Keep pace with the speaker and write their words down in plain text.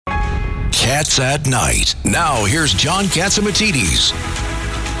Cats at Night. Now, here's John Catsimatidis.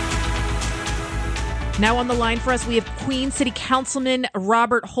 Now on the line for us, we have Queens City Councilman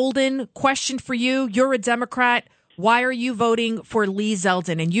Robert Holden. Question for you. You're a Democrat. Why are you voting for Lee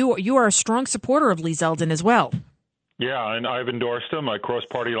Zeldin? And you are a strong supporter of Lee Zeldin as well. Yeah, and I've endorsed him. I cross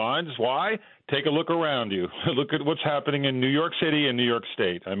party lines. Why? Take a look around you. Look at what's happening in New York City and New York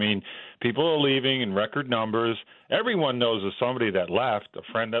State. I mean, people are leaving in record numbers. Everyone knows of somebody that left, a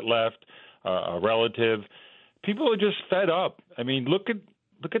friend that left, a relative. People are just fed up. I mean, look at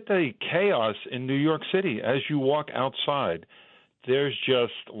the chaos in New York City as you walk outside. There's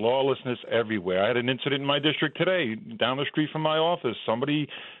just lawlessness everywhere. I had an incident in my district today, down the street from my office. Somebody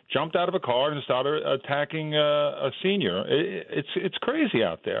jumped out of a car and started attacking a senior. It's crazy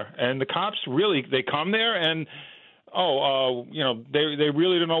out there. And the cops really, they come there and, they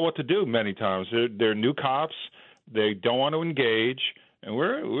really don't know what to do many times. They're new cops. They don't want to engage. And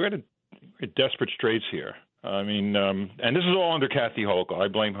we're at desperate straits here. I mean, and this is all under Kathy Hochul. I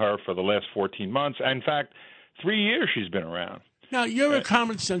blame her for the last 14 months. In fact, 3 years she's been around. Now, you're a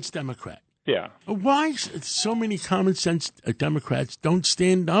common-sense Democrat. Yeah. Why so many common-sense Democrats don't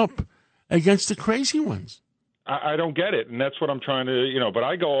stand up against the crazy ones? I don't get it, and that's what I'm trying to, but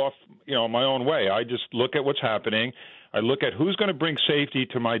I go off, my own way. I just look at what's happening. I look at who's going to bring safety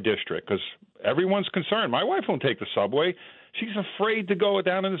to my district because everyone's concerned. My wife won't take the subway. She's afraid to go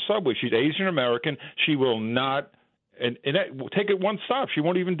down in the subway. She's Asian American. She will not and take it one stop. She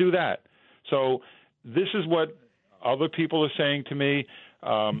won't even do that. So this is what other people are saying to me.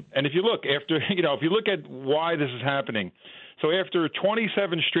 And if you look if you look at why this is happening, so after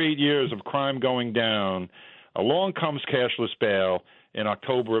 27 straight years of crime going down, along comes cashless bail in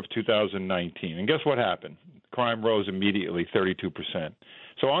October of 2019. And guess what happened? Crime rose immediately, 32%.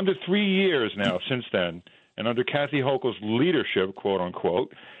 So under 3 years now since then, and under Kathy Hochul's leadership, quote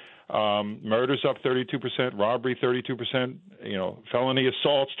unquote, murders up 32%, robbery 32%, felony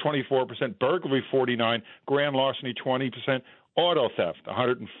assaults 24%, burglary 49%, grand larceny 20%, auto theft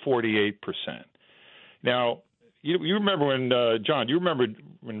 148%. Now, you remember when John? You remember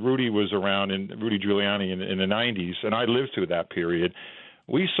when Rudy was around and Rudy Giuliani in the 90s, and I lived through that period.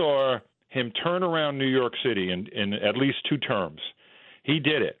 We saw him turn around New York City in at least 2 terms. He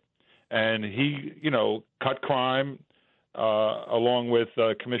did it, and he cut crime. Along with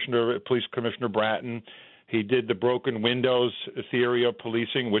Police Commissioner Bratton. He did the broken windows theory of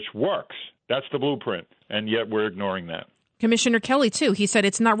policing, which works. That's the blueprint, and yet we're ignoring that. Commissioner Kelly, too, he said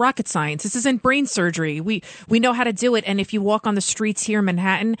it's not rocket science. This isn't brain surgery. We know how to do it, and if you walk on the streets here in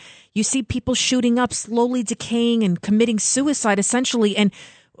Manhattan, you see people shooting up, slowly decaying and committing suicide, essentially, and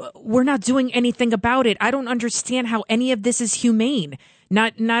we're not doing anything about it. I don't understand how any of this is humane.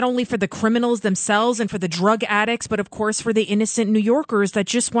 Not only for the criminals themselves and for the drug addicts, but of course for the innocent New Yorkers that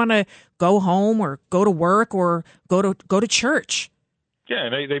just want to go home or go to work or go to church. Yeah,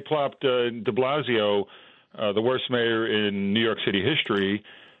 and they plopped de Blasio, the worst mayor in New York City history,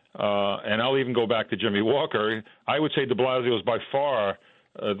 and I'll even go back to Jimmy Walker. I would say de Blasio is by far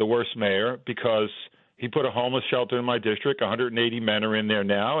the worst mayor because he put a homeless shelter in my district. 180 men are in there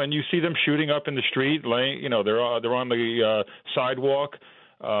now, and you see them shooting up in the street. They're on the sidewalk,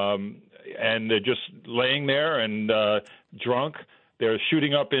 and they're just laying there and drunk. They're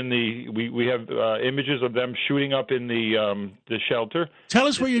shooting up in the. We have images of them shooting up in the shelter. Tell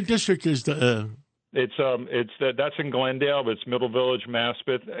us where your district is. That's in Glendale, but it's Middle Village,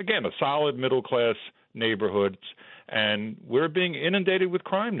 Maspeth. Again, a solid middle class neighborhood. And we're being inundated with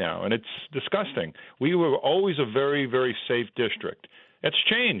crime now, and it's disgusting. We were always a very, very safe district. It's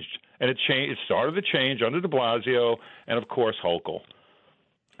changed, and it started to change under de Blasio and, of course, Hochul.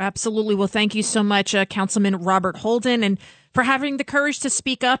 Absolutely. Well, thank you so much, Councilman Robert Holden, and for having the courage to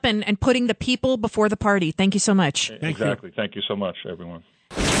speak up and putting the people before the party. Thank you so much. Exactly. Thank you so much, everyone.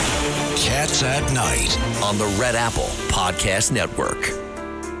 Cats at Night on the Red Apple Podcast Network.